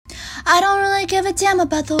I don't really give a damn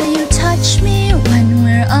about the way you touch me when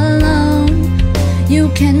we're alone. You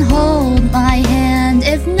can hold my hand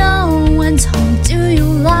if no one's home. Do you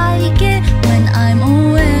like it when I'm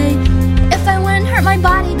away? If I wouldn't hurt my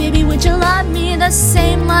body, baby, would you love me the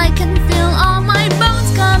same? I can feel all my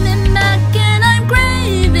bones coming back and I'm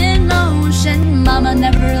craving ocean. Mama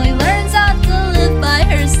never really learns how to live by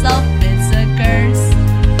herself. It's a curse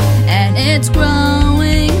and it's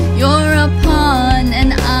growing. You're a pond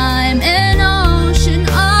and I'm an ocean.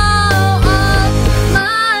 Oh,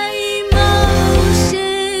 my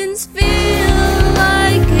emotions feel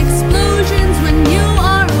like explosions when you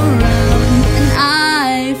are around. And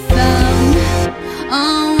I found a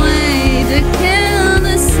way to kill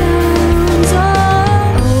the sounds.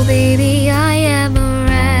 Oh baby, I am a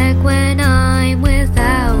wreck when I'm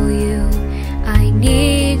without you. I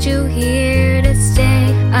need you here to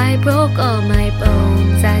stay. I broke all my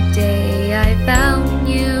bones that day I found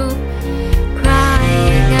you.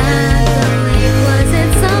 Crying at the lake, was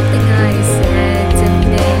it something I said to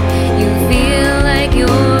make you feel like you're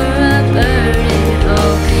a burden?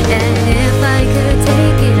 Oh, and if I could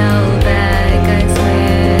take it all back, I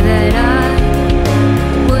swear that I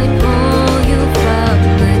would pull you from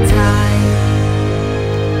the tide.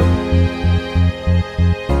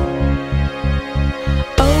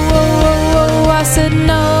 Oh, I said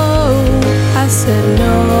no. I said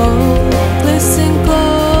no, listen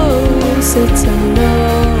close, it's a no.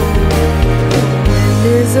 The wind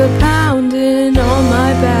is a pounding on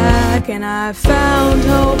my back, and I found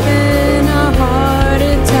hope in a heart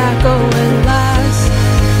attack. Oh, at last,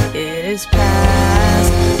 it is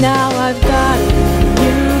past. Now I've got it, and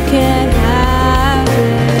you can't have it.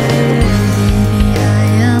 Baby, I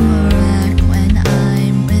am a wreck when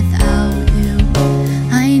I'm without you.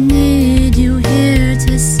 I need you here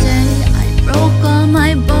to stay. Broke all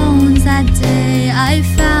my bones that day I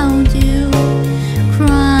found you.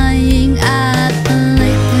 Crying at the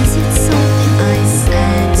lake, was it something I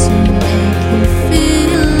said to make you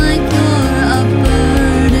feel like you're a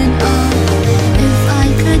burden? Oh, if I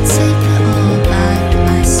could take it all back,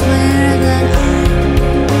 I swear that I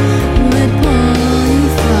would pull you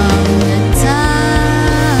from the tide.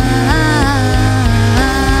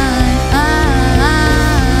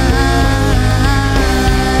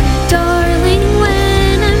 Darling,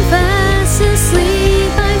 when I'm fast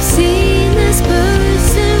asleep, I've seen this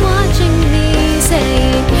person watching me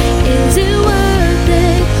saying, is it worth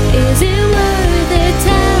it? Is it worth it?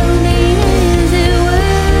 Tell me, is it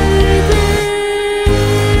worth it?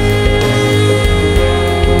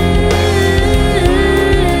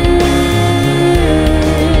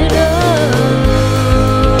 Oh.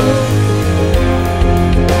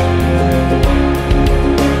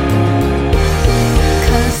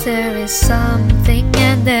 'Cause there is something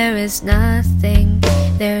and there is nothing.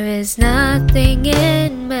 There is nothing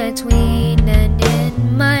in between, and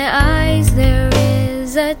in my eyes there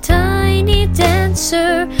is a tiny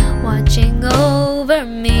dancer watching over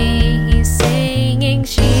me. He's singing,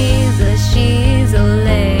 she's a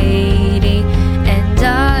lady.